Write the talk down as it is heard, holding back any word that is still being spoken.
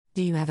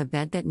Do you have a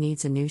bed that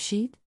needs a new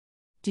sheet?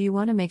 Do you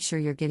want to make sure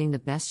you're getting the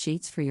best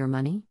sheets for your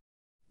money?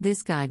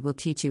 This guide will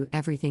teach you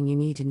everything you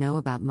need to know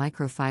about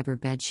microfiber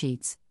bed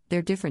sheets,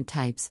 their different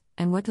types,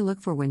 and what to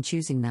look for when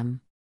choosing them.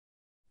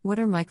 What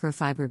are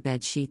microfiber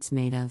bed sheets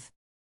made of?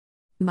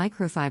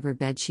 Microfiber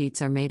bed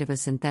sheets are made of a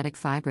synthetic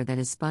fiber that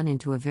is spun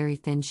into a very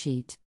thin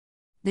sheet.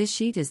 This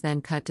sheet is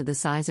then cut to the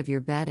size of your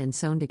bed and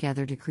sewn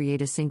together to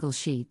create a single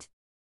sheet.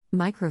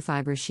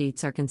 Microfiber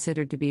sheets are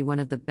considered to be one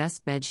of the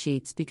best bed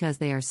sheets because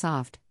they are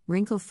soft,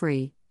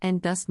 wrinkle-free,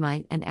 and dust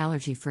mite and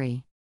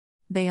allergy-free.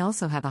 They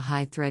also have a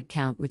high thread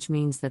count, which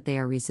means that they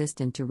are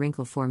resistant to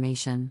wrinkle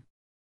formation.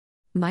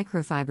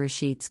 Microfiber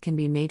sheets can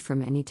be made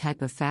from any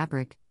type of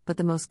fabric, but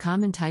the most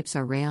common types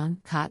are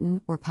rayon,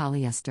 cotton, or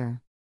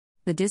polyester.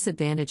 The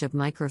disadvantage of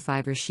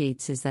microfiber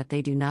sheets is that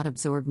they do not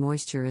absorb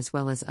moisture as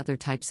well as other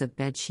types of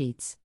bed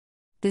sheets.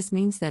 This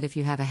means that if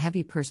you have a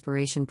heavy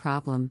perspiration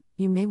problem,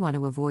 you may want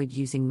to avoid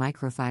using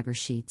microfiber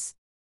sheets.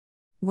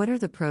 What are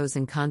the pros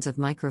and cons of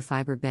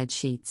microfiber bed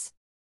sheets?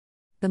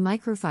 The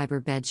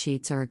microfiber bed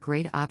sheets are a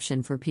great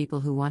option for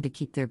people who want to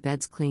keep their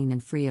beds clean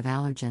and free of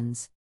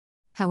allergens.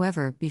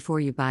 However,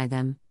 before you buy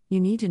them, you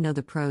need to know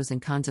the pros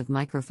and cons of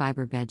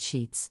microfiber bed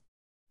sheets.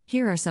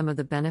 Here are some of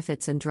the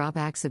benefits and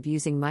drawbacks of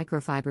using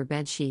microfiber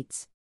bed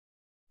sheets.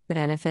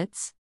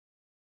 Benefits: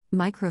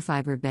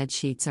 microfiber bed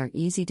sheets are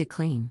easy to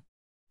clean.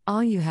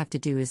 All you have to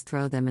do is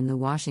throw them in the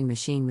washing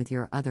machine with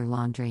your other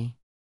laundry.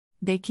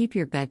 They keep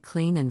your bed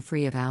clean and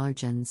free of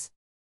allergens.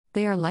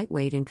 They are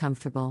lightweight and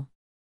comfortable.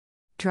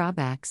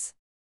 Drawbacks: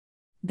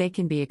 they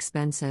can be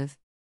expensive.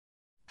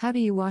 How do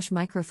you wash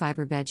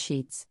microfiber bed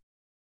sheets?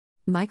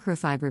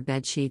 Microfiber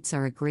bed sheets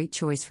are a great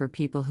choice for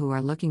people who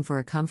are looking for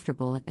a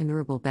comfortable and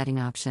durable bedding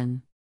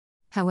option.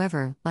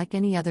 However, like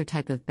any other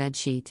type of bed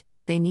sheet,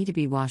 they need to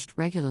be washed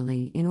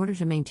regularly in order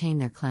to maintain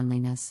their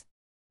cleanliness.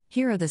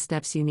 Here are the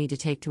steps you need to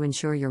take to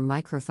ensure your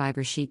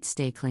microfiber sheets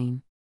stay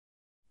clean.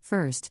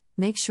 First,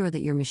 make sure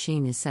that your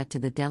machine is set to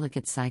the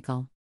delicate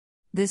cycle.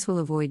 This will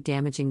avoid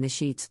damaging the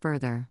sheets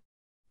further.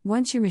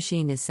 Once your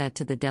machine is set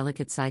to the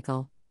delicate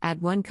cycle,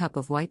 add 1 cup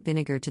of white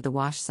vinegar to the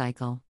wash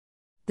cycle.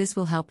 This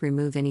will help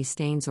remove any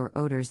stains or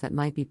odors that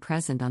might be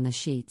present on the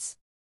sheets.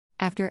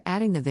 After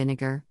adding the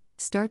vinegar,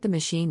 start the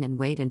machine and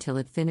wait until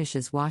it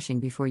finishes washing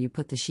before you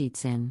put the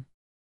sheets in.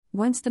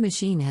 Once the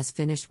machine has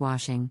finished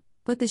washing,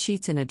 put the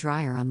sheets in a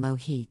dryer on low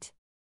heat.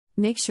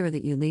 Make sure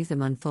that you leave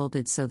them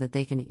unfolded so that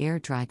they can air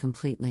dry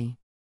completely.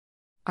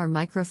 Are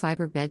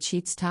microfiber bed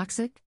sheets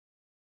toxic?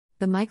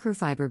 The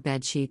microfiber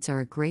bed sheets are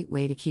a great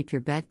way to keep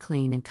your bed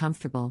clean and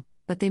comfortable,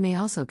 but they may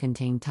also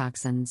contain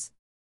toxins.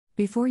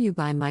 Before you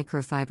buy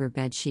microfiber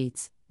bed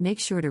sheets, make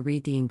sure to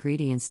read the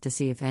ingredients to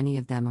see if any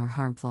of them are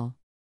harmful.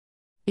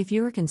 If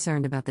you are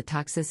concerned about the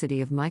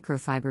toxicity of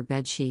microfiber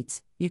bed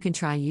sheets, you can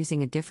try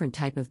using a different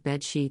type of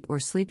bed sheet or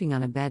sleeping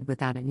on a bed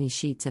without any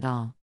sheets at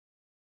all.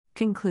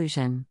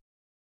 Conclusion: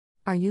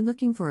 are you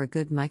looking for a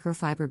good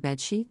microfiber bed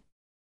sheet?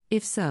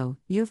 If so,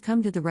 you have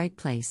come to the right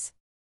place.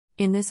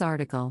 In this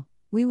article,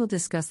 we will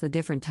discuss the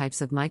different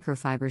types of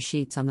microfiber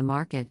sheets on the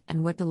market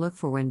and what to look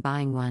for when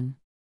buying one.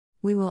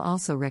 We will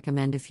also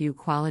recommend a few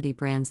quality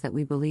brands that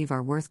we believe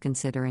are worth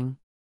considering.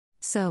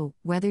 So,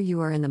 whether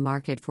you are in the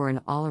market for an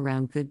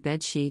all-around good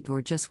bed sheet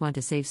or just want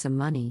to save some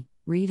money,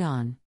 read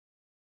on.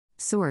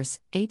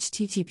 Source: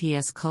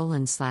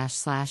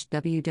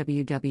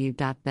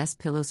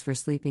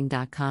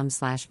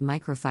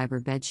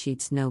 https://www.bestpillowsforsleeping.com/microfiber bed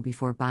sheets know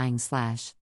before buying /